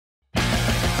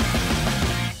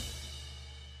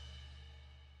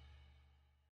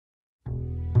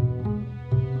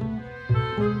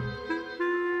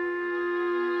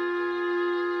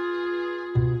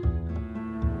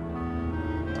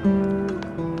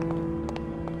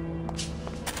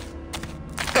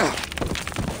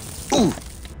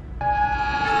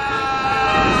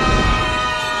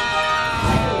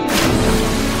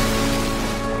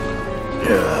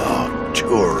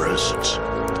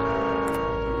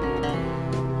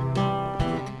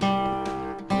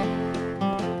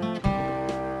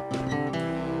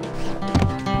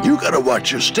gotta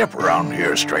watch your step around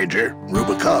here, stranger.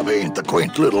 Rubicava ain't the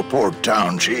quaint little port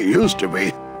town she used to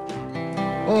be.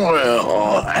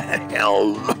 Well,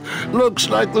 hell, looks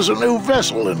like there's a new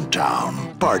vessel in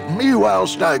town. Pardon me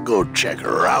whilst I go check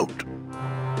her out.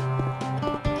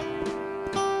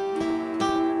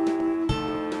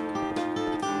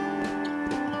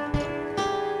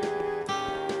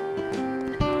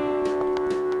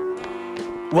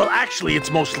 Well, actually,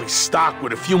 it's mostly stock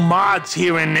with a few mods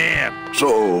here and there.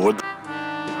 So,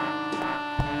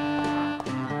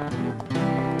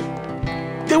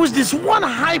 there was this one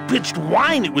high-pitched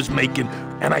whine it was making,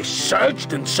 and I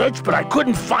searched and searched, but I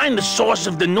couldn't find the source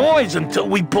of the noise until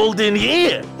we pulled in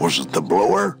here. was it the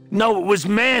blower? No, it was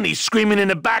Manny screaming in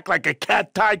the back like a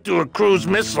cat tied to a cruise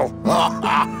missile.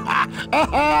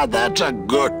 That's a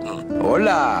good one.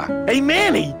 Hola. Hey,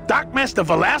 Manny, Dockmaster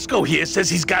Velasco here says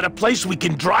he's got a place we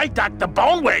can dry dock the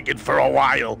bone wagon for a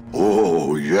while.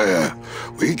 Oh, yeah.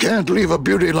 We can't leave a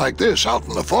beauty like this out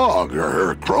in the fog, or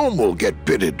her chrome will get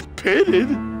pitted.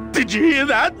 Pitted? Did you hear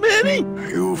that, Manny?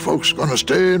 You folks gonna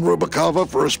stay in Rubicava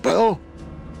for a spell?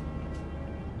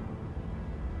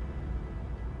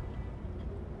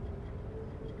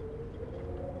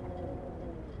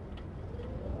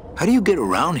 How do you get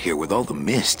around here with all the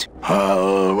mist?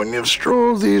 When you've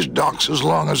strolled these docks as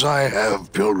long as I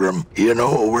have, Pilgrim, you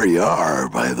know where you are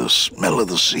by the smell of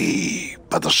the sea,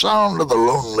 by the sound of the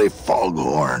lonely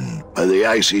foghorn, by the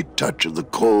icy touch of the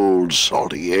cold,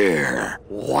 salty air.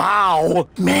 Wow.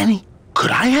 Manny,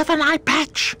 could I have an eye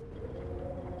patch?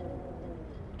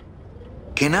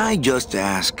 Can I just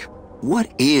ask,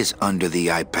 what is under the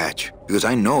eye patch? Because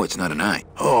I know it's not an eye.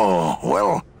 Oh,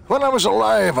 well, when I was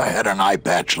alive, I had an eye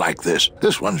patch like this.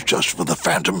 This one's just for the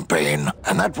phantom pain.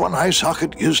 And that one eye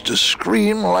socket used to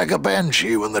scream like a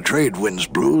banshee when the trade winds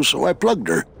blew, so I plugged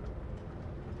her.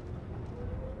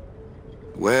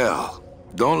 Well,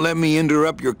 don't let me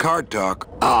interrupt your card talk.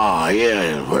 Ah,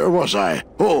 yeah, where was I?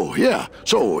 Oh, yeah.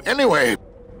 So, anyway,